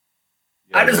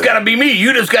I just got to be me.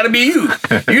 You just got to be you.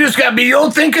 You just got to be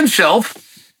your thinking self.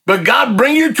 But God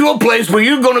bring you to a place where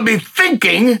you're going to be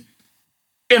thinking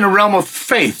in a realm of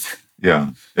faith.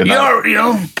 Yeah. And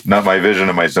not my vision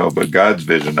of myself, but God's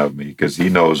vision of me, because he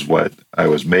knows what I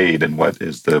was made and what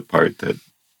is the part that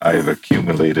I've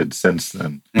accumulated since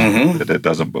then that it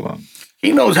doesn't belong.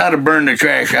 He knows how to burn the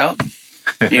trash out,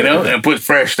 and put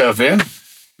fresh stuff in.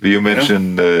 You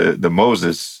mentioned the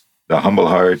Moses, the humble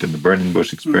heart and the burning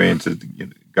bush experience,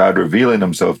 God revealing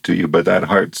himself to you, but that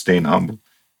heart staying humble.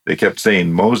 They kept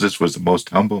saying Moses was the most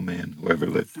humble man who ever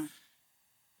lived.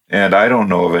 And I don't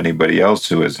know of anybody else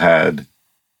who has had,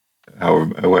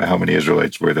 how many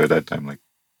Israelites were there that time, like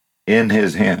in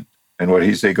his hand. And what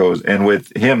he say goes, and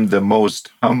with him, the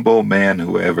most humble man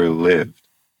who ever lived,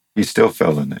 he still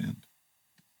fell in the end.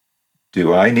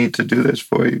 Do I need to do this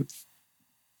for you?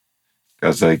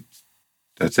 God's like,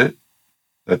 that's it.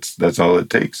 That's all it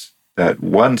takes. That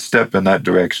one step in that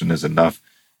direction is enough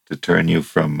to turn you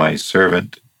from my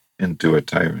servant into a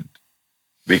tyrant,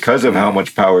 because of how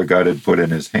much power God had put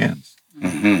in his hands.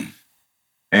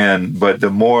 But the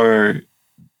more,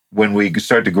 when we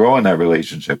start to grow in that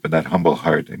relationship and that humble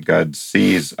heart, and God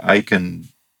sees, I can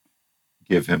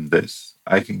give him this,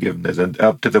 I can give him this, and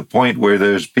up to the point where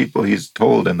there's people he's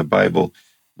told in the Bible,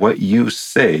 what you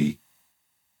say,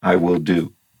 I will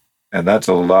do. And that's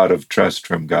a lot of trust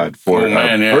from God for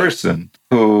person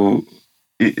who,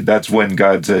 that's when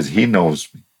God says he knows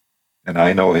me and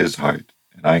I know his heart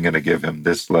and I'm going to give him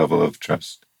this level of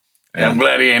trust. And I'm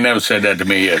glad he ain't never said that to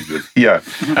me yet. Yeah.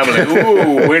 I'm like,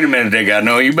 ooh, wait a minute, they got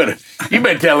no. You better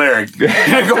tell Eric. Way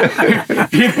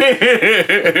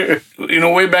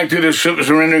back to the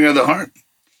surrendering of the heart.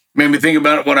 Made me think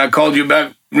about it when I called you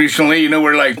back recently.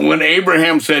 We're like, when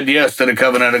Abraham said yes to the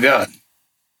covenant of God,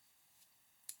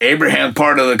 Abraham,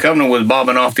 part of the covenant was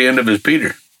bobbing off the end of his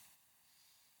Peter.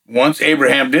 Once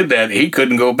Abraham did that, he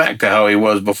couldn't go back to how he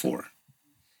was before.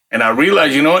 And I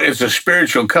realized, it's a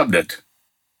spiritual covenant,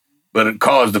 but it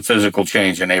caused the physical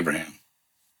change in Abraham.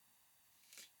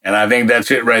 And I think that's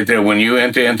it right there. When you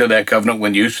enter into that covenant,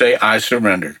 when you say, I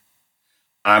surrender,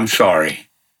 I'm sorry,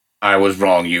 I was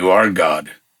wrong, you are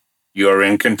God, you are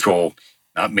in control,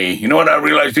 not me. You know what I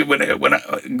realized?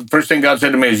 First thing God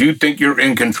said to me is, you think you're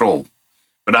in control,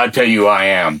 but I tell you I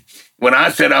am. When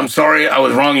I said, I'm sorry, I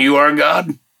was wrong, you are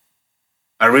God,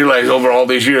 I realized over all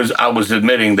these years, I was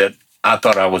admitting that I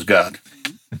thought I was God.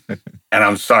 And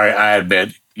I'm sorry, I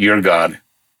admit, you're God.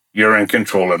 You're in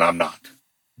control and I'm not.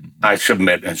 I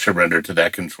submit and surrender to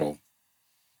that control.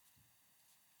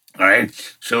 All right?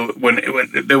 So when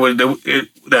there was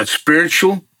that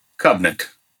spiritual covenant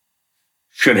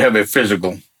should have a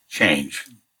physical change.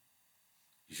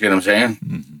 You see what I'm saying?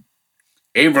 Mm-hmm.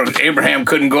 Abraham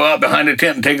couldn't go out behind a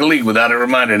tent and take a leak without it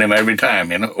reminding him every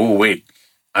time, oh, wait,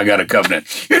 I got a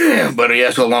covenant. But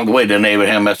yes, along the way, didn't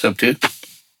Abraham mess up too?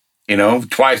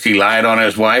 Twice he lied on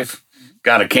his wife,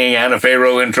 got a king and a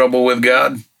Pharaoh in trouble with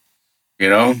God.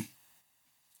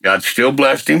 God still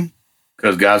blessed him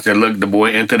because God said, look, the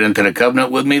boy entered into the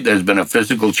covenant with me. There's been a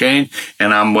physical change,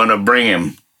 and I'm going to bring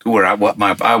him to where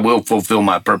I will fulfill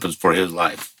my purpose for his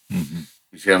life. Mm-hmm.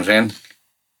 You see what I'm saying?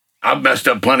 I've messed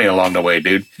up plenty along the way,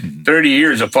 dude. Mm-hmm. 30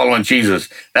 years of following Jesus.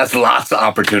 That's lots of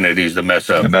opportunities to mess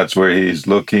up. And that's where he's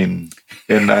looking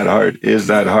in that heart. Is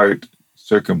that heart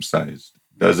circumcised?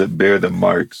 Does it bear the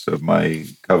marks of my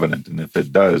covenant? And if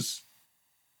it does,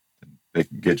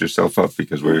 get yourself up,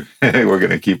 because we're going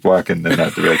to keep walking in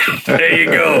that direction.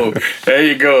 There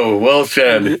you go. Well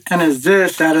said. And is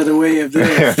this out of the way of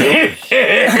this?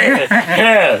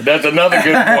 Yeah, that's another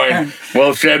good point.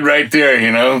 Well said right there,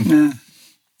 Yeah.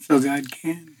 So God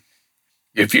can.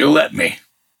 If you let me,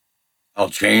 I'll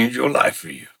change your life for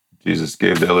you. Jesus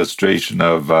gave the illustration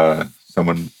of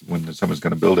when someone's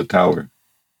going to build a tower.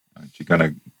 Aren't you going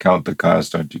to count the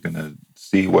cost? Aren't you going to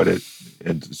see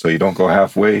so you don't go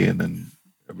halfway and then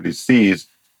everybody sees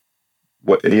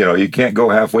what, you can't go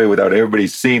halfway without everybody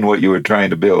seeing what you were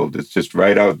trying to build. It's just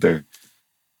right out there.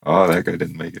 Oh, that guy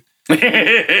didn't make it.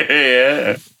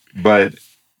 Yeah. But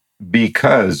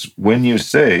because when you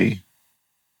say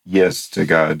yes to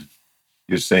God,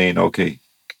 you're saying, okay,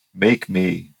 make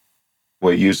me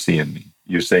what you see in me.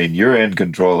 You're saying you're in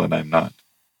control and I'm not.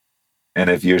 And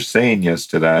if you're saying yes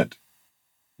to that,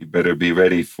 you better be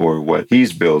ready for what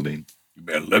he's building. You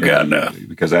better look out now.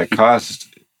 Because that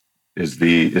cost is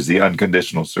the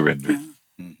unconditional surrender.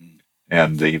 Mm-hmm.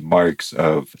 And the marks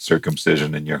of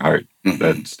circumcision in your heart,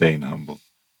 that staying humble.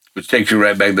 Which takes you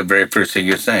right back to the very first thing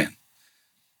you're saying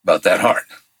about that heart.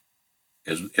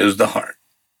 Is the heart.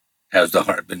 Has the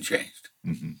heart been changed?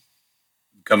 Mm-hmm.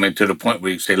 Coming to the point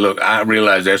where you say, look, I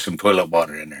realize there's some toilet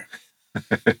water in there.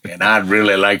 And I'd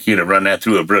really like you to run that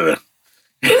through a brother.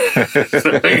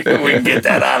 So we can get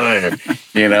that out of there,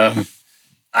 you know.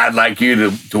 I'd like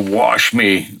you to wash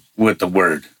me with the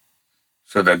word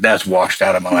so that's washed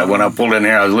out of my life. When I pulled in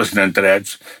here, I was listening to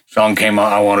that song came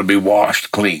out, I want to be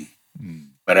washed clean.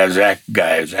 But as Zach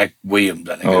Williams,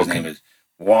 I think his name is,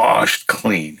 washed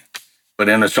clean. But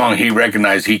in the song, he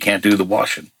recognized he can't do the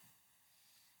washing.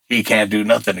 He can't do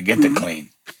nothing to get the clean.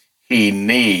 He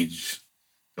needs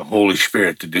the Holy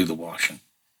Spirit to do the washing,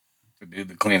 to do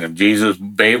the cleaning. Jesus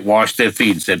washed their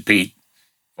feet and said, Pete,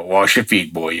 wash your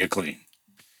feet, boy, you're clean.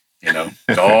 You know,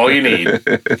 it's all you need.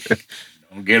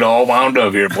 Don't get all wound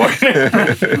up here, boy.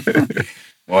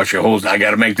 Wash your hose. I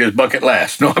got to make this bucket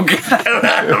last. No, I'm kidding.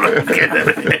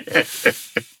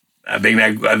 I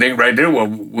think right there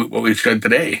what we said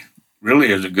today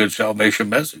really is a good salvation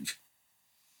message.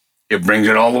 It brings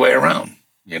it all the way around,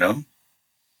 you know.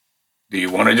 Do you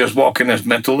want to just walk in this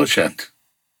mental ascent?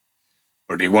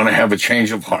 Or do you want to have a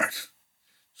change of heart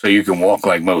so you can walk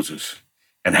like Moses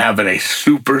and have a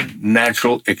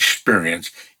supernatural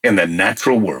experience in the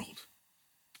natural world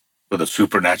with a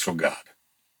supernatural God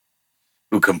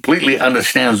who completely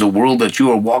understands the world that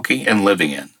you are walking and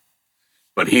living in,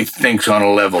 but he thinks on a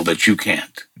level that you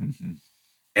can't. Mm-hmm.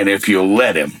 And if you'll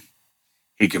let him,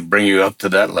 he can bring you up to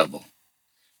that level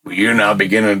where you're now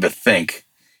beginning to think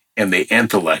in the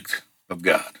intellect of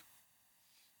God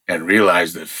and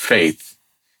realize that faith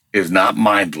is not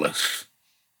mindless.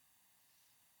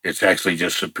 It's actually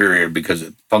just superior because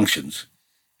it functions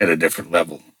at a different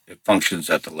level. It functions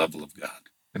at the level of God.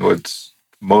 And what's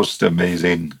most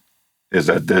amazing is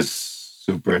that this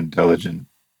super intelligent,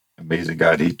 amazing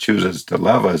God, he chooses to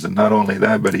love us. And not only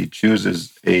that, but he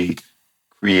chooses a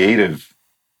creative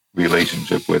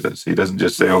relationship with us. He doesn't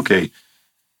just say, okay,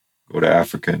 go to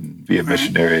Africa and be a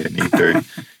missionary and eat there.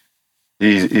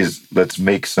 He's let's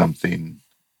make something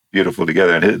beautiful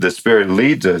together. And the Spirit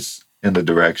leads us in the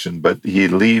direction, but he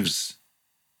leaves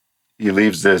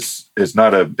this. It's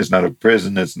not a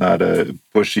prison. It's not a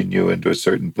pushing you into a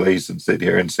certain place and sit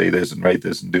here and say this and write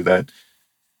this and do that.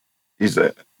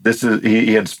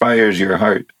 He inspires your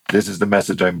heart. This is the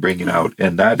message I'm bringing out,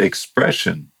 and that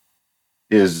expression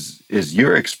is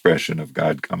your expression of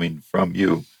God coming from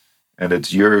you, and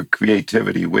it's your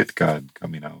creativity with God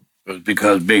coming out. It's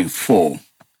because being full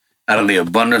out of the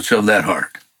abundance of that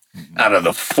heart, out of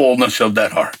the fullness of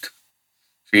that heart.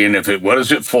 See, and what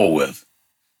is it full with?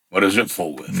 What is it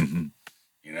full with? Mm-hmm.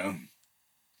 You know,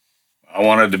 I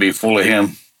wanted to be full of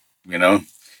him. You know,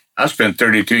 I spent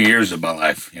 32 years of my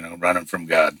life, you know, running from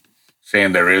God,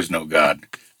 saying there is no God.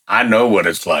 I know what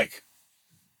it's like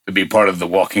to be part of the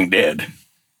walking dead,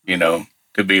 you know,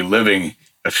 to be living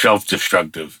a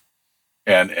self-destructive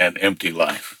and empty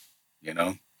life, you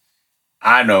know.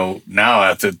 I know now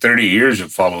after 30 years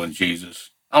of following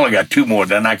Jesus, I only got 2 more.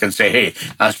 Then I can say, hey,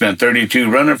 I spent 32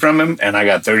 running from him and I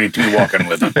got 32 walking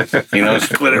with him. You know,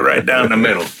 split it right down the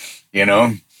middle, you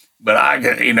know. But I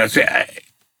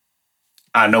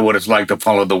know what it's like to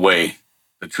follow the way,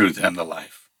 the truth, and the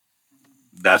life.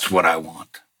 That's what I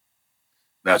want.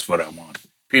 That's what I want.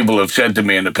 People have said to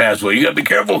me in the past, well, you got to be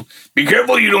careful. Be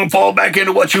careful you don't fall back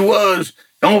into what you was.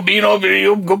 Don't be,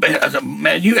 you'll go back. I said,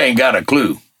 man, you ain't got a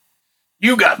clue.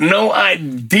 You got no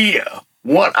idea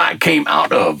what I came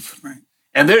out of. Right.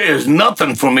 And there is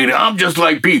nothing for me I'm just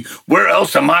like Pete. Where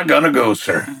else am I going to go,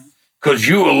 sir? Because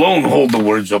you alone hold the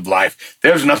words of life.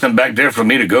 There's nothing back there for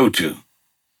me to go to.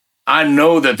 I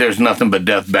know that there's nothing but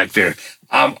death back there.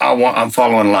 I'm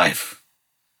following life.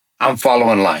 I'm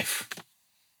following life.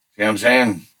 See what I'm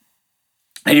saying?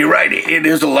 And you're right. It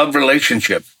is a love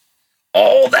relationship.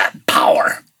 All that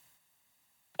power.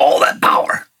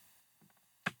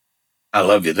 I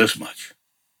love you this much.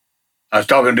 I was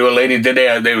talking to a lady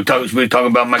today. We were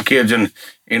talking about my kids and,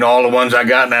 you know, all the ones I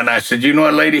got. And I said, you know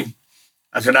what, lady?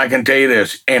 I said, I can tell you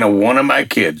this. Ain't a one of my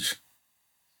kids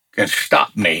can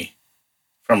stop me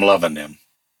from loving them.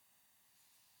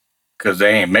 Because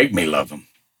they ain't make me love them.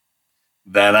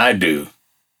 That I do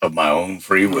of my own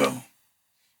free will.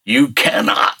 You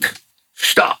cannot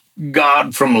stop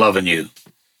God from loving you.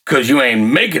 Because you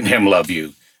ain't making him love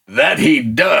you. That he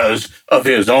does of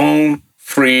his own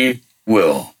free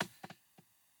will.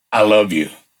 I love you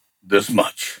this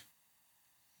much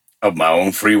of my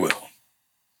own free will.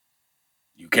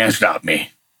 You can't stop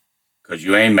me because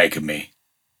you ain't making me.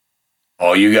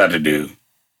 All you got to do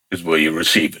is will you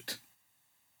receive it?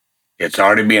 It's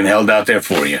already being held out there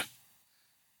for you.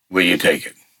 Will you take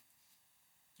it?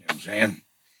 You know what I'm saying?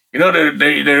 You know,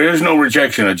 there is no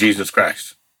rejection of Jesus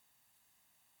Christ.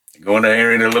 Go into the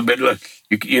area a little bit. Look,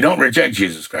 you don't reject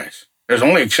Jesus Christ. There's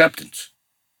only acceptance.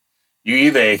 You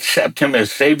either accept him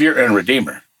as Savior and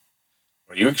Redeemer,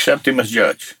 or you accept him as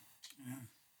Judge.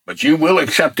 But you will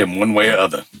accept him one way or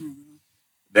other.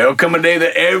 There'll come a day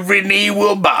that every knee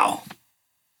will bow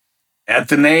at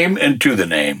the name and to the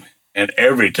name, and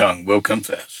every tongue will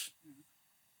confess.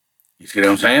 You see what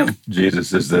I'm saying?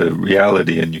 Jesus is the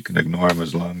reality, and you can ignore him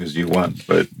as long as you want,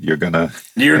 but you're come face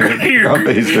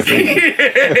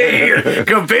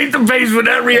to face with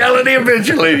that reality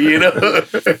eventually, you know.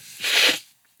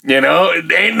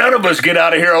 Ain't none of us get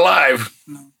out of here alive.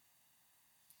 No.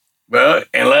 Well,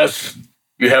 unless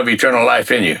you have eternal life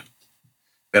in you,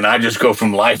 then I just go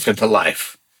from life into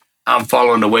life. I'm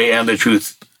following the way and the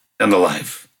truth and the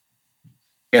life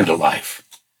into life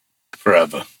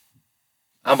forever.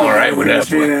 I'm all right with that.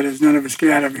 Say that as none of us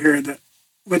get out of here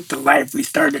with the life we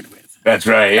started with. That's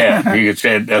right. Yeah, you could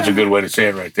say it. That's a good way to say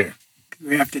it right there.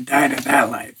 We have to die to that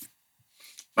life.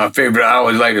 My favorite. I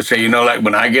always like to say, like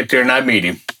when I get there and I meet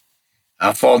him,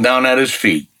 I fall down at his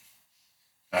feet,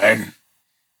 right,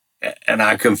 and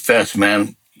I confess,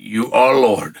 man, you are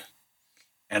Lord,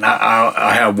 and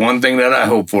I have one thing that I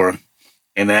hope for,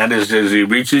 and that is as he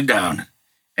reaches down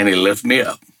and he lifts me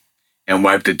up and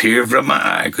wipe the tear from my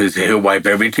eye, because he'll wipe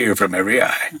every tear from every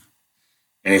eye.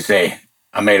 And he'd say,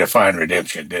 I made a fine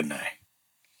redemption, didn't I?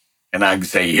 And I can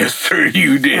say, yes, sir,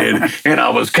 you did. And I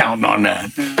was counting on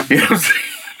that. You know what I'm saying?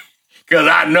 Because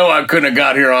I know I couldn't have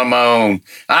got here on my own.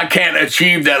 I can't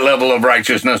achieve that level of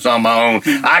righteousness on my own.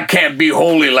 I can't be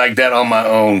holy like that on my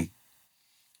own.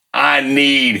 I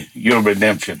need your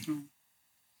redemption.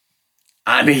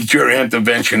 I need your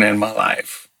intervention in my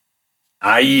life.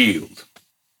 I yield.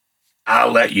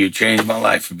 I'll let you change my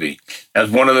life for me.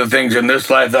 That's one of the things in this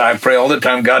life that I pray all the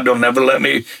time. God, don't never let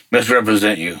me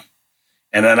misrepresent you.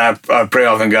 And then I pray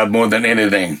often, God, more than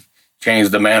anything, change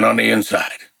the man on the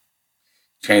inside.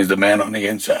 Change the man on the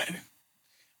inside.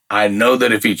 I know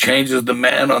that if he changes the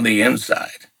man on the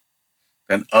inside,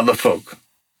 then other folk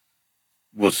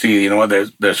will see,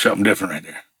 there's something different right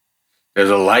there. There's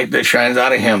a light that shines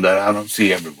out of him that I don't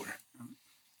see everywhere.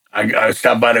 I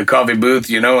stopped by the coffee booth,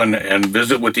 and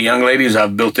visit with the young ladies.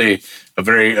 I've built a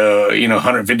very,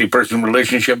 150-person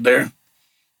relationship there,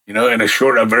 in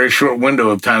a very short window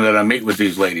of time that I meet with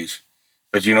these ladies.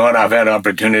 But you know what? I've had an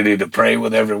opportunity to pray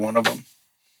with every one of them,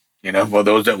 for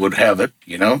those that would have it,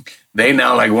 They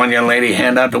now, like one young lady,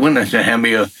 hand out the window and hand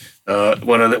me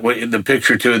one of the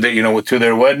picture to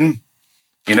their wedding,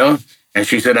 and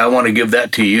she said, I want to give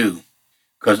that to you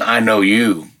because I know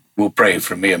you will pray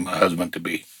for me and my husband to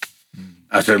be.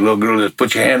 I said, little girl, just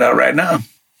put your hand out right now.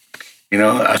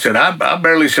 I said, I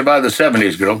barely survived the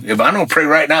 70s, girl. If I don't pray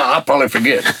right now, I'll probably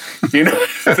forget.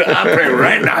 I pray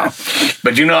right now.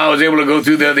 But, I was able to go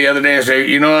through there the other day and say,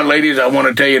 you know what, ladies, I want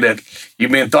to tell you that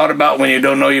you've been thought about when you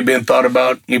don't know you've been thought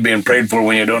about. You've been prayed for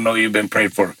when you don't know you've been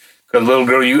prayed for. Because, little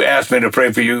girl, you asked me to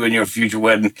pray for you in your future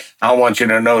wedding. I want you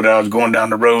to know that I was going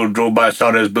down the road, drove by,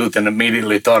 saw this booth, and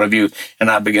immediately thought of you,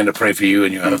 and I began to pray for you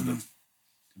and your husband.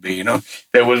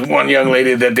 There was one young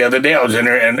lady that the other day I was in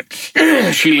there, and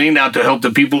she leaned out to help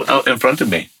the people out in front of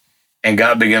me, and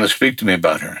God began to speak to me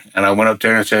about her. And I went up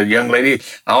there and said, young lady,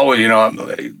 I always,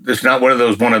 it's not one of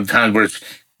the times where it's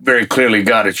very clearly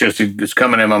God. It's just, it's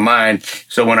coming in my mind.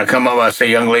 So when I come up, I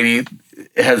say, young lady,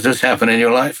 has this happened in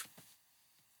your life?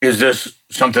 Is this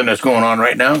something that's going on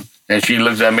right now? And she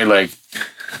looks at me like,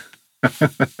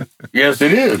 yes,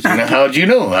 it is. How'd you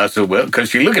know? I said, well, because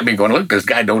she looked at me going, look, this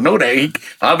guy don't know that. He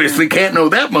obviously can't know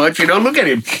that much. Look at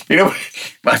him.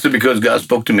 I said, because God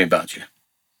spoke to me about you.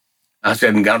 I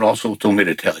said, and God also told me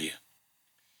to tell you.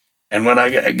 And when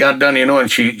I got done, and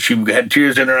she had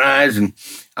tears in her eyes, and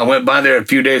I went by there a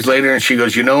few days later, and she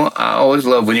goes, I always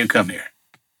love when you come here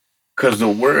because the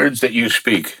words that you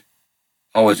speak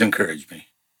always encourage me.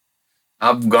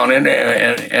 I've gone in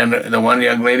there, and the one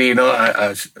young lady,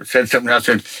 I said something. I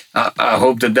said, I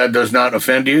hope that does not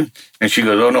offend you. And she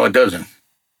goes, oh, no, it doesn't.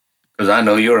 Because I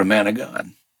know you're a man of God.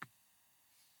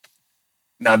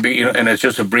 Now, and it's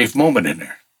just a brief moment in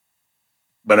there.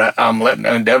 But I'm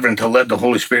endeavoring to let the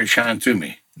Holy Spirit shine through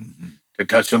me to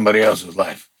touch somebody else's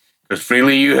life. Because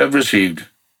freely you have received,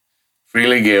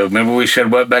 freely give. Remember we said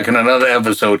back in another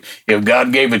episode, if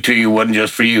God gave it to you, it wasn't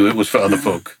just for you, it was for other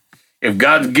folk. If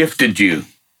God gifted you,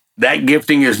 that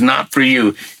gifting is not for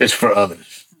you, it's for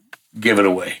others. Give it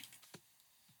away.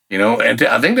 And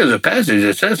I think there's a passage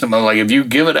that says something like, if you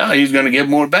give it out, he's going to give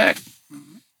more back.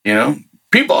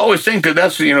 People always think that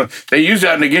that's, they use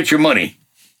that to get your money.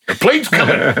 The plate's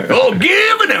coming. Oh, give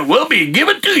it, will be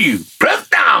given to you. Press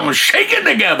down, shake it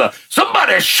together.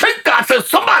 Somebody shake that.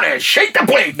 Somebody shake the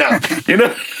plate now.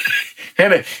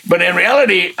 But in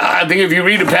reality, I think if you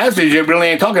read the passage, it really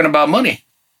ain't talking about money.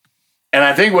 And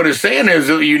I think what it's saying is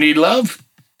that you need love,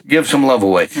 give some love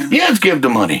away. Yes, give the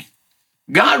money.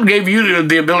 God gave you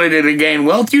the ability to gain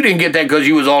wealth. You didn't get that because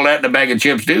you was all that in a bag of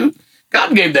chips, dude.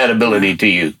 God gave that ability to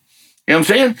you. You know what I'm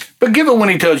saying? But give it when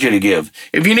he tells you to give.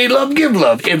 If you need love, give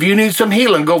love. If you need some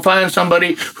healing, go find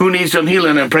somebody who needs some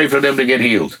healing and pray for them to get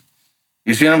healed.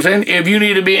 You see what I'm saying? If you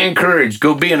need to be encouraged,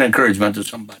 go be an encouragement to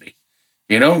somebody.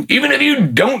 You know? Even if you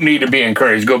don't need to be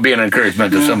encouraged, go be an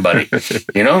encouragement to somebody.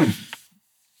 You know?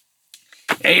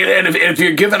 And if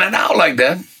you're giving it out like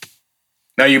that,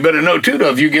 now you better know too,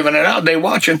 though, if you're giving it out, they're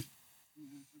watching.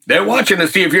 They're watching to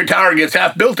see if your tower gets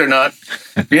half built or not.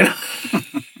 You know?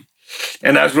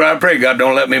 And that's where I pray, God,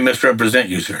 don't let me misrepresent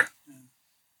you, sir.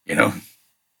 You know?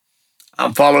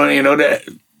 I'm following, you know, that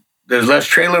there's less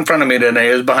trail in front of me than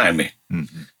there is behind me.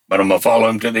 Mm-hmm. But I'm going to follow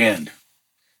him to the end.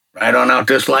 Right on out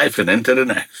this life and into the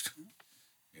next.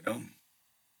 You know?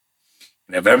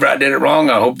 And if ever I did it wrong,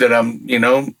 I hope that I'm, you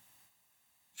know,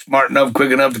 smart enough,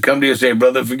 quick enough to come to you and say,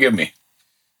 brother, forgive me.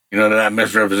 You know, that I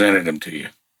misrepresented him to you.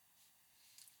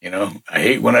 You know, I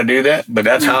hate when I do that, but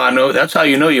that's how I know, that's how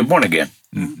you know you're born again.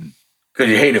 Because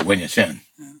you hate it when you sin.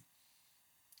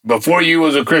 Before you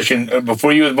was a Christian,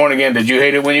 before you was born again, did you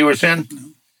hate it when you were sin?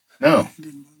 No.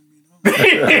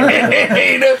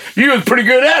 You know, you was pretty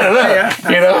good at it, huh?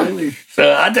 You know?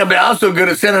 So I tell you, I was so good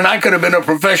at sinning, I could have been a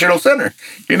professional sinner,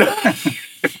 you know?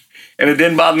 And it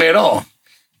didn't bother me at all.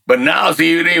 But now,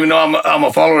 see, even though I'm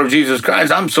a follower of Jesus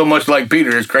Christ, I'm so much like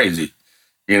Peter, it's crazy,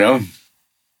 you know?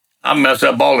 I mess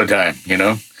up all the time, you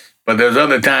know? But there's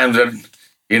other times that,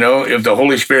 you know, if the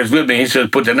Holy Spirit's with me, he says,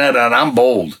 put the net out, I'm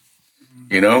bold,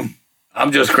 you know?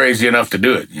 I'm just crazy enough to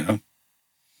do it, you know?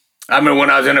 I remember when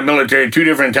I was in the military 2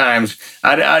 different times,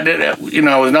 I did, you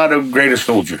know, I was not the greatest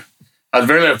soldier. I was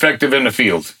very effective in the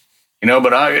field, you know,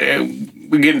 but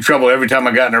we get in trouble every time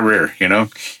I got in the rear, you know.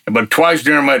 But twice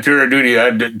during my tour of duty, I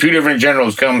had 2 different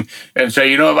generals come and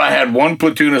say, you know, if I had 1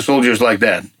 platoon of soldiers like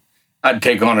that, I'd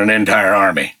take on an entire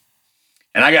army.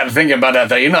 And I got to thinking about that. I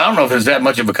thought, you know, I don't know if it's that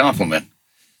much of a compliment.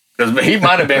 Because he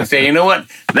might have been saying, you know what,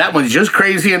 that one's just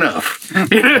crazy enough.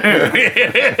 You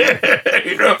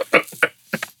know?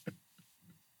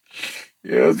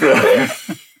 Yes,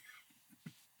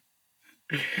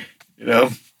 you know,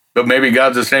 but maybe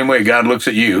God's the same way. God looks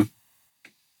at you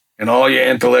and all your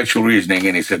intellectual reasoning,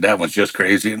 and he said, that one's just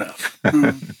crazy enough.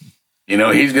 You know,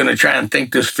 he's going to try and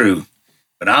think this through,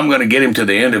 but I'm going to get him to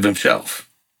the end of himself.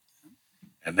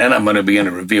 And then I'm going to begin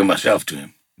to reveal myself to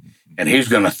him. And he's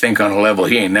going to think on a level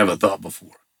he ain't never thought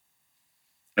before.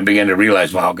 And begin to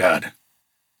realize, wow, God,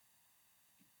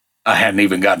 I hadn't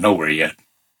even got nowhere yet.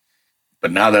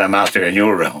 But now that I'm out there in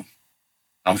your realm,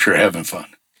 I'm sure having fun.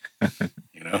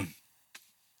 You know?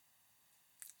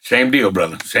 Same deal,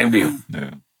 brother. Same deal.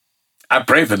 Yeah. I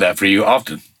pray for that for you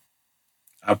often.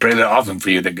 I pray that often for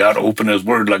you, that God open his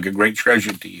word like a great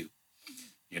treasure to you.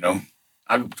 You know?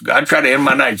 I try to end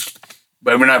my nights,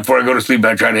 but every night before I go to sleep,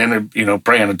 I try to end it, you know,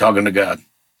 praying and talking to God.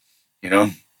 You know?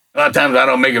 A lot of times I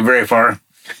don't make it very far.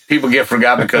 People get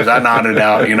forgot because I nodded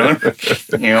out, you know.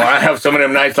 You know, I have some of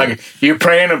them nights like you're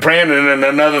praying, and then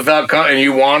another thought comes, and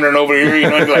you wandering over here, you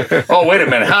know, you're like, oh, wait a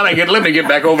minute, let me get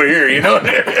back over here, you know.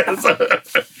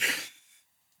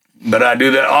 But I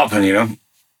do that often, you know.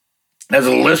 There's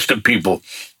a list of people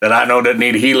that I know that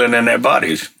need healing in their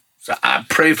bodies. So I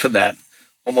pray for that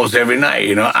almost every night,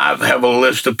 you know. I have a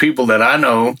list of people that I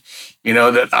know, you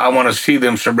know, that I want to see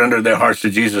them surrender their hearts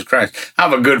to Jesus Christ. I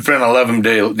have a good friend, I love him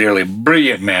dearly,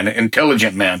 brilliant man,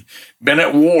 intelligent man, been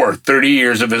at war 30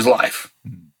 years of his life.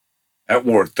 At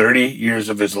war 30 years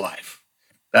of his life.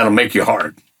 That'll make you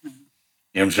hard. You know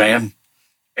what I'm saying?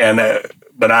 And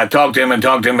but I talked to him, and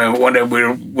one day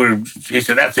he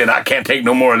said, that's it, I can't take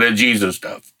no more of that Jesus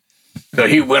stuff. So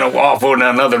he went off over in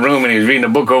another room, and he was reading a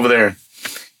book over there.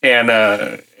 And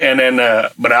then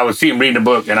but I would see him reading a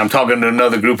book, and I'm talking to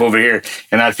another group over here,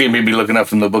 and I see him, he'd be looking up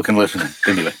from the book and listening.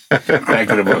 Anyway, back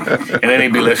to the book. And then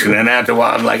he'd be listening, and after a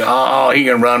while, I'm like, oh, he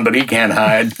can run, but he can't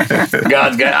hide.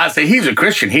 I say, he's a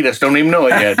Christian. He just don't even know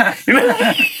it yet. You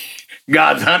know?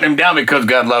 God's hunting him down because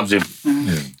God loves him.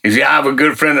 You see, I have a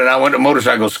good friend, and I went to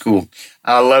motorcycle school.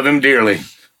 I love him dearly.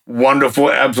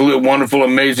 Wonderful, absolute wonderful,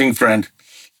 amazing friend.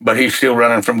 But he's still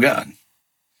running from God.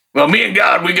 Well, me and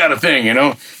God, we got a thing, you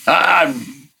know.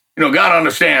 You know, God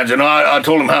understands. You know, I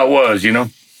told him how it was, you know.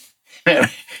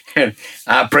 And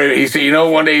I prayed. He said, you know,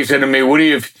 one day he said to me,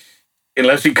 Woody,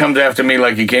 unless he comes after me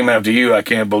like he came after you, I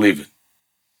can't believe it.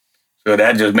 So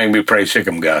that just made me pray, sick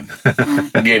him, God.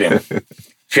 Get him.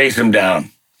 Chase him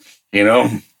down. You know,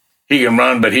 he can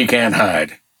run, but he can't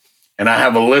hide. And I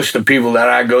have a list of people that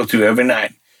I go through every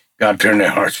night. God, turn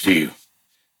their hearts to you.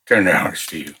 Turn their hearts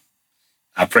to you.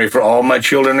 I pray for all my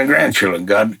children and grandchildren.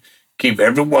 God, keep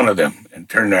every one of them and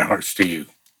turn their hearts to you.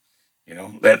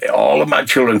 Let all of my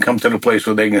children come to the place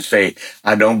where they can say,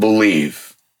 I don't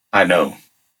believe, I know.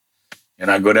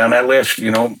 And I go down that list,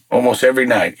 almost every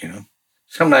night,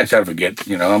 Some nights I forget,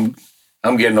 I'm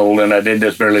getting old and I did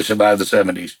just barely survive the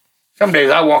 70s. Some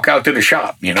days I walk out to the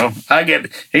shop, he's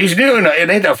doing it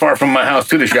ain't that far from my house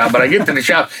to the shop, but I get to the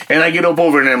shop and I get up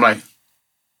over and I'm like,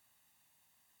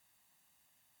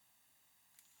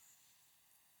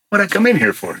 what I come in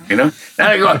here for, Now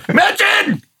I go,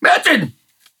 Mitchin,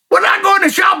 what am I going to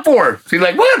shop for? She's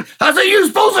like, what? I said, you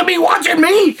supposed to be watching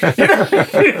me?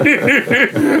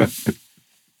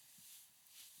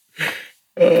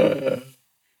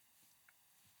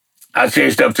 I say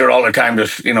stuff to her all the time,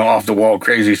 just, off the wall,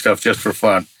 crazy stuff, just for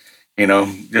fun,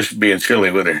 just being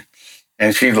silly with her.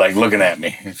 And she's like looking at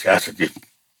me. And I said,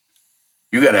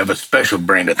 you got to have a special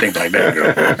brain to think like that,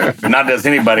 girl. Not just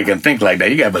anybody can think like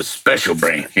that. You got to have a special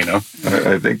brain,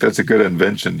 I think that's a good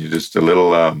invention. You just a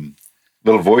little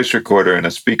voice recorder and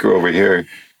a speaker over here.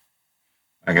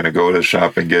 I'm going to go to the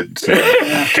shop and get some.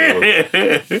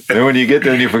 Then when you get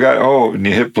there and you forgot, and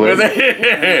you hit play.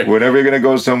 Whenever you're going to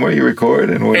go somewhere, you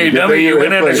record. And when hey, you get dummy, you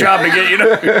went in the shop to get,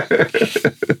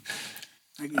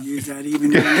 I can use that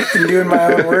even in doing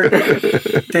my own work.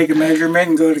 Take a measurement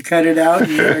and go to cut it out,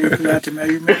 and I forgot the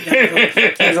measurement.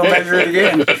 Go measure it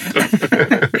again.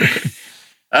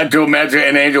 I told Matt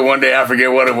and Angel one day, I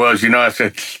forget what it was, I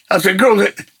said, girl,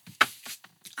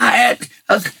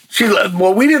 she's like,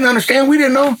 well, we didn't understand. We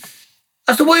didn't know.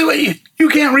 I said, wait, you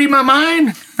can't read my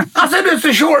mind? I said, it's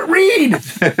a short read.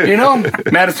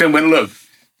 Madison went, look,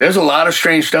 there's a lot of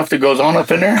strange stuff that goes on up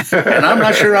in there, and I'm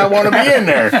not sure I want to be in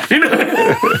there.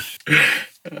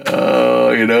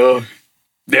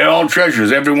 They're all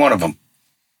treasures, every one of them.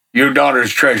 Your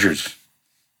daughter's treasures.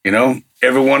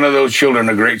 Every one of those children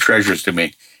are great treasures to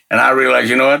me. And I realize,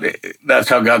 what? That's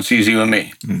how God sees you and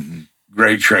me. Mm-hmm.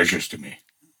 Great treasures to me.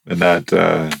 And that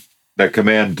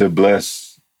command to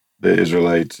bless the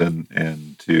Israelites and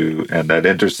that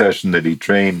intercession that he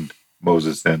trained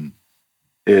Moses in,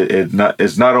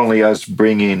 it's not only us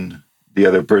bringing the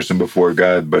other person before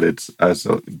God, but it's us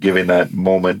giving that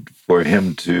moment for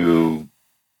him to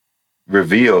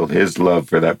reveal his love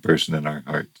for that person in our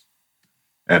hearts.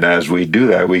 And as we do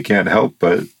that, we can't help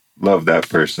but love that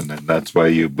person. And that's why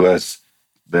you bless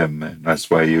them. And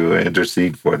that's why you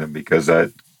intercede for them, because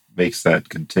that makes that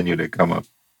continue to come up.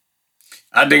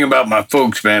 I think about my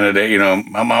folks, man, that,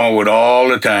 my mama would all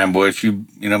the time, boy, she,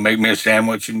 make me a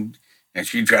sandwich and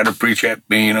she'd try to preach at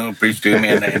me, preach to me.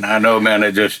 And I know, man,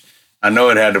 I know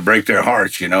it had to break their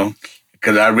hearts,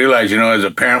 because I realized, as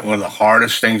a parent, one of the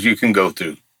hardest things you can go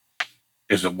through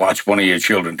is to watch one of your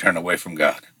children turn away from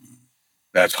God.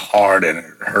 That's hard and it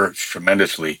hurts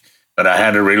tremendously. But I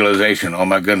had a realization, oh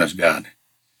my goodness, God,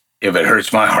 if it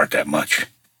hurts my heart that much,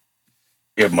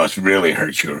 it must really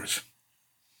hurt yours.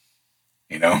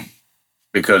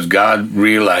 Because God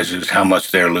realizes how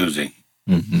much they're losing.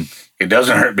 Mm-hmm. It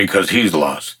doesn't hurt because he's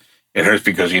lost. It hurts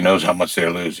because he knows how much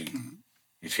they're losing.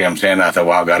 You see what I'm saying? I thought,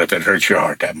 wow, God, if it hurts your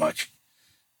heart that much,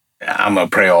 I'm going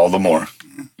to pray all the more,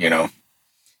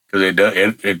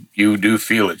 Because you do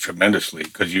feel it tremendously,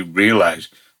 because you realize,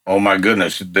 oh my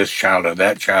goodness, this child or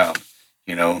that child,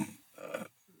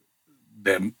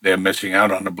 they're missing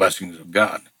out on the blessings of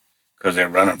God because they're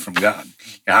running from God.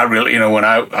 And I really, when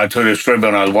I told you a story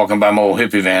about when I was walking by my old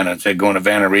hippie van and said, go in the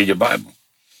van and read your Bible,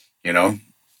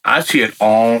 I see it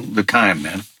all the time,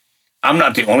 man. I'm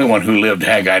not the only one who lived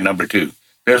Haggai number 2.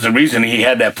 There's a reason he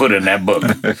had that put in that book.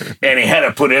 And he had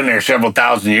it put in there several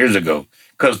thousand years ago,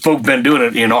 because folk been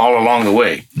doing it, all along the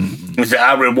way. Mm-hmm. He said,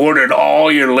 I rewarded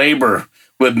all your labor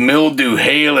with mildew,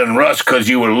 hail, and rust because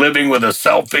you were living with a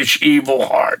selfish, evil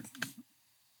heart.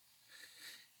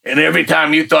 And every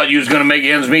time you thought you was going to make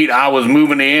ends meet, I was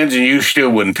moving the ends and you still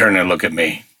wouldn't turn and look at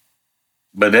me.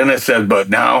 But then it says, but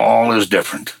now all is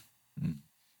different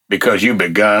because you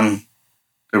begun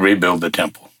to rebuild the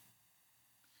temple.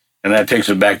 And that takes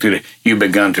us back to you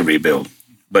begun to rebuild,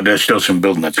 but there's still some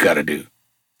building that's got to do.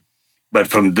 But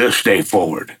from this day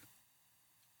forward,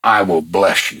 I will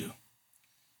bless you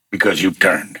because you've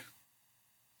turned,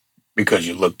 because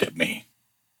you looked at me,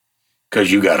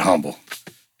 because you got humble,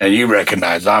 and you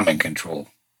recognize I'm in control.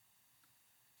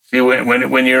 See,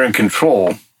 when you're in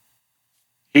control,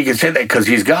 he can say that because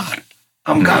he's God.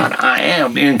 I'm God. I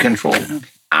am in control.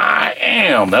 I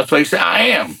am. That's what he said. I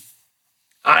am.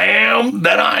 I am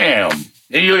that I am.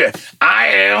 And I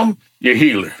am your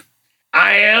healer.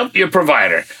 I am your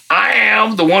provider. I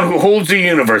am the one who holds the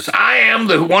universe. I am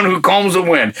the one who calms the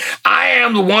wind. I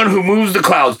am the one who moves the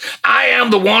clouds. I am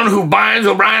the one who binds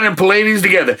Orion and Pleiades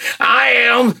together. I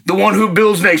am the one who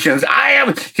builds nations. I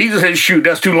am. He just said, shoot,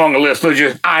 that's too long a list. Let's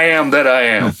just, I am that I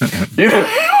am. You know,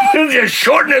 just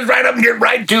shorten this right up and get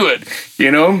right to it.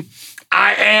 You know,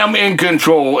 I am in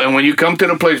control. And when you come to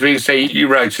the place where you say, you're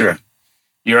right, sir,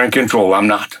 you're in control. I'm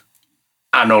not.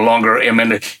 I no longer am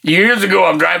in it. Years ago,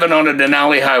 I'm driving on the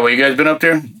Denali Highway. You guys been up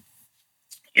there?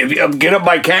 If you get up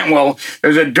by Cantwell,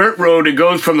 there's a dirt road that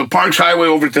goes from the Parks Highway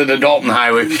over to the Dalton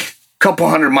Highway. Couple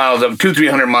 100 miles of it,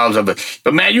 200-300 miles of it.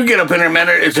 But man, you get up in there, man,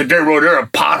 it's a dirt road. There are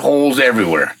potholes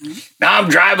everywhere. Now I'm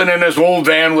driving in this old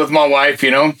van with my wife,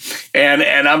 you know, and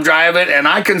I'm driving, and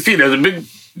I can see there's a big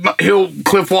hill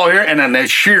cliff wall here, and then that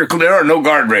sheer cliff. There are no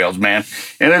guardrails, man,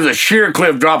 and there's a sheer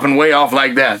cliff dropping way off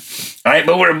like that. All right,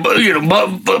 but we're, you know,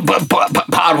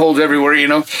 potholes everywhere, you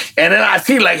know, and then I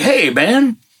see like, hey,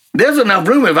 man, there's enough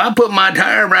room if I put my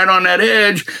tire right on that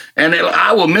edge, and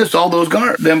I will miss all those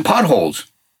them potholes,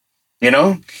 you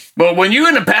know. But when you're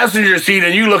in the passenger seat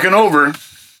and you looking over,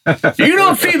 you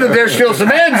don't see that there's still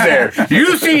some eggs there.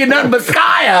 You see nothing but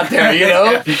sky out there, you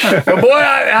know. But boy,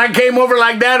 I came over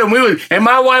like that, and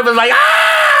my wife was like,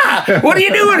 ah, what are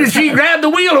you doing? And she grabbed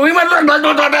the wheel, and we went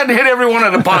and hit every one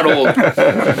of the potholes.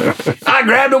 I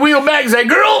grabbed the wheel back and said,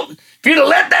 girl, if you'd have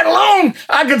let that alone,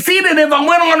 I could see that if I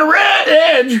went on the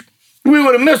edge, we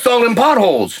would have missed all them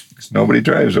potholes. Nobody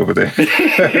drives over there.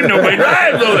 Nobody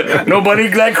drives over there. Nobody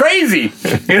that crazy.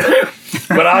 You know?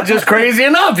 But I was just crazy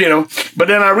enough, you know. But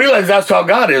then I realized that's how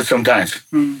God is sometimes.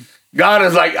 God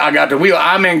is like, I got the wheel.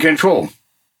 I'm in control.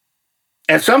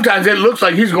 And sometimes it looks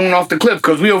like he's going off the cliff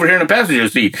because we over here in the passenger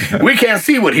seat. We can't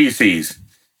see what he sees.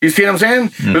 You see what I'm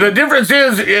saying? But the difference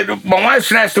is, my wife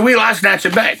snatched the wheel, I snatched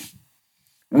it back.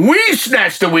 We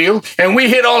snatched the wheel, and we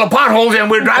hit all the potholes,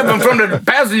 and we're driving from the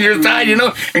passenger side, you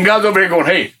know. And God's over here going,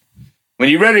 hey, when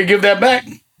you're ready to give that back,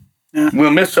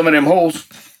 we'll miss some of them holes.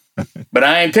 But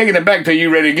I ain't taking it back till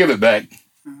you're ready to give it back.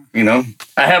 You know,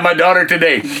 I have my daughter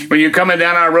today. When you're coming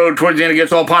down our road towards the end, it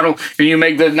gets all pothole, and you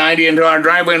make the 90 into our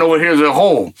driveway, and over here's a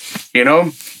hole, you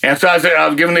know. And so I said, I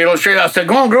was giving the illustration. I said,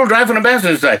 go on, girl, drive from the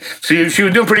passenger side. So she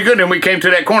was doing pretty good. And we came to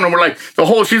that corner, and we're like, the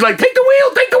hole. She's like, take the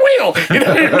wheel, take the wheel. You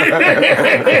know?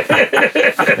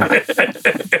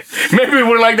 Maybe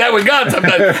we're like that with God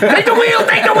sometimes. Take the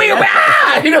wheel,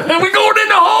 ah! You know, we're going in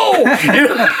the hole.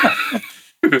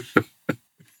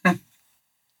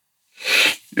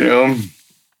 You know,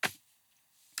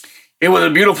 it was a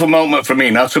beautiful moment for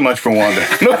me, not so much for Wanda.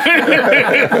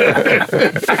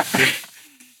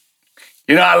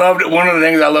 You know, I loved it. One of the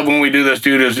things I love when we do this,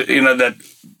 dude, is, you know, that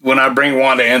when I bring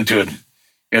Wanda into it,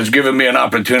 it's given me an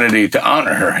opportunity to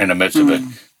honor her in the midst of it,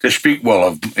 to speak well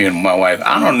of, you know, my wife.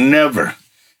 I don't never,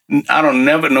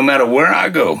 no matter where I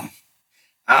go,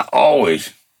 I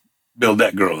always build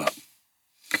that girl up.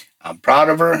 I'm proud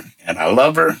of her, and I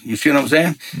love her. You see what I'm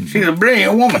saying? She's a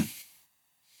brilliant woman.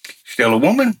 Still a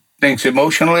woman, thinks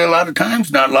emotionally a lot of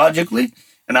times, not logically,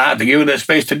 and I have to give her that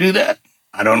space to do that.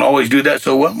 I don't always do that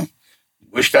so well.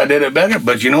 Wished I did it better,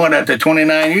 but you know what? After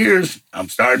 29 years, I'm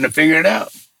starting to figure it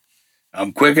out.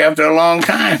 I'm quick after a long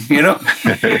time, you know?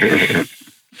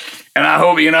 And I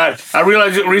hope, you know, I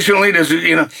realized it recently, there's,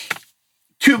 you know,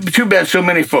 too bad so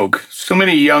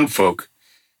many young folk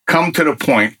come to the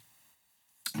point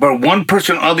where one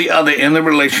person or the other in the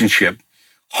relationship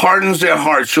hardens their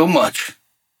heart so much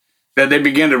that they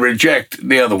begin to reject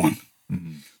the other one.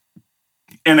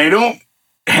 And they don't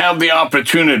have the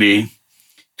opportunity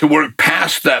to work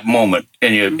past that moment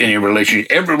in your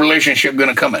relationship. Every relationship going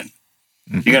to come in.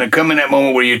 You're going to come in that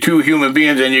moment where you're two human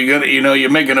beings and you're going to, you know, you're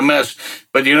making a mess.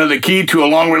 But you know, the key to a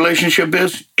long relationship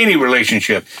is any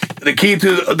relationship. The key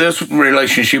to this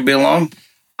relationship being long,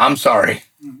 I'm sorry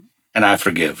and I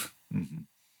forgive.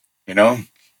 You know,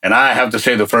 and I have to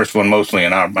say the first one mostly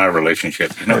in my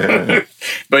relationship. You know,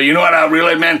 but you know what I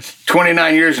realized, man,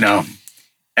 29 years now,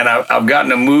 and I've gotten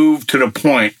to move to the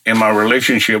point in my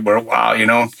relationship where, wow, you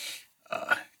know,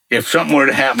 if something were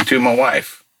to happen to my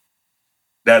wife,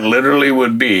 that literally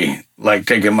would be like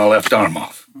taking my left arm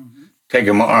off,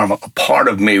 taking my arm off. A part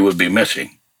of me would be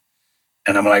missing.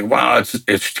 And I'm like, wow,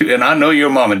 it's too, and I know your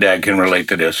mom and dad can relate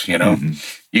to this, you know.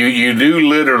 You do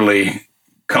literally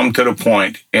come to the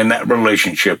point in that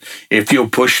relationship, if you'll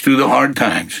push through the hard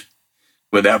times,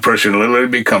 where that person literally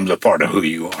becomes a part of who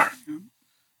you are,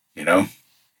 you know?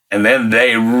 And then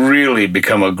they really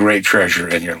become a great treasure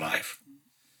in your life.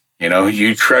 You know,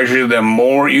 you treasure them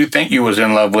more. You think you was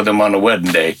in love with them on the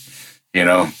wedding day, you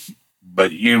know,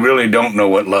 but you really don't know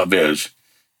what love is,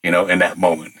 you know, in that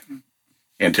moment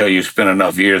until you spend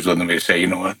enough years with them. You say, you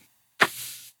know what?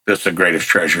 This is the greatest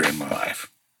treasure in my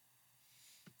life.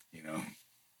 You know.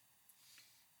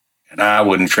 And I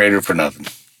wouldn't trade her for nothing.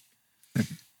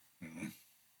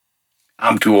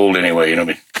 I'm too old anyway, you know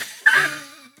what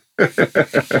I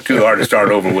mean? Too hard to start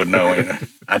over with, no. You know?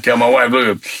 I tell my wife,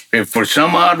 look, if for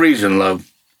some odd reason,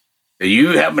 love, that you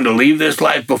happen to leave this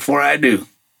life before I do,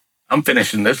 I'm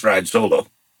finishing this ride solo.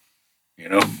 You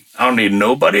know, I don't need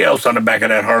nobody else on the back of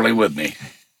that Harley with me.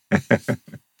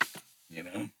 You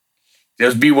know,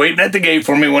 just be waiting at the gate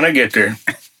for me when I get there.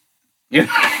 You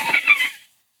know,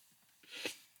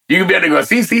 you can be able to go,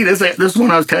 see, this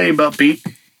one I was telling you about, Pete.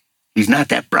 He's not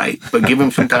that bright, but give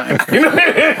him some time. You know?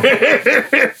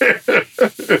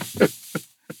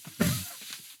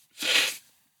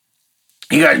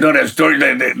 You guys know that story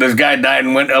that this guy died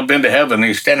and went up into heaven.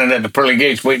 He's standing at the pearly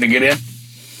gates waiting to get in.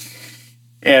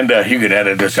 And you can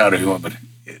edit this out if you want, but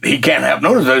he can't have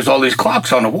notice there's all these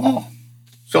clocks on the wall.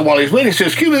 So while he's waiting, he says,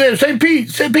 excuse me there, St. Pete,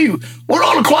 what are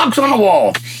all the clocks on the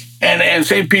wall? And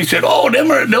St. Pete said,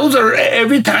 those are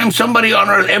every time somebody on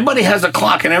earth, everybody has a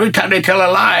clock, and every time they tell a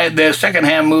lie, the second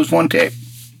hand moves one tick.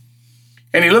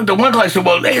 And he looked at one clock and said,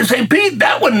 well, hey, St. Pete,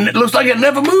 that one looks like it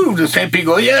never moved. And St. Pete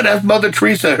goes, yeah, that's Mother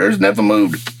Teresa. Hers never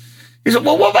moved. He said,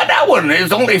 well, what about that one?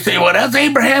 It's only, say, well, that's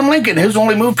Abraham Lincoln. His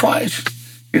only moved twice.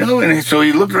 You know, and so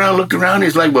he looked around.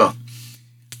 He's like, well,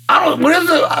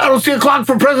 I don't see a clock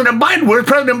for President Biden. Where's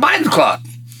President Biden's clock?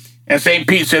 And St.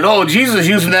 Pete said, oh, Jesus is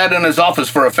using that in his office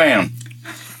for a fan.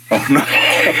 Oh, no.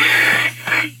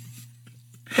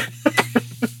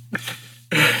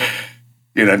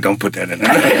 You know, don't put that in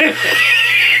there.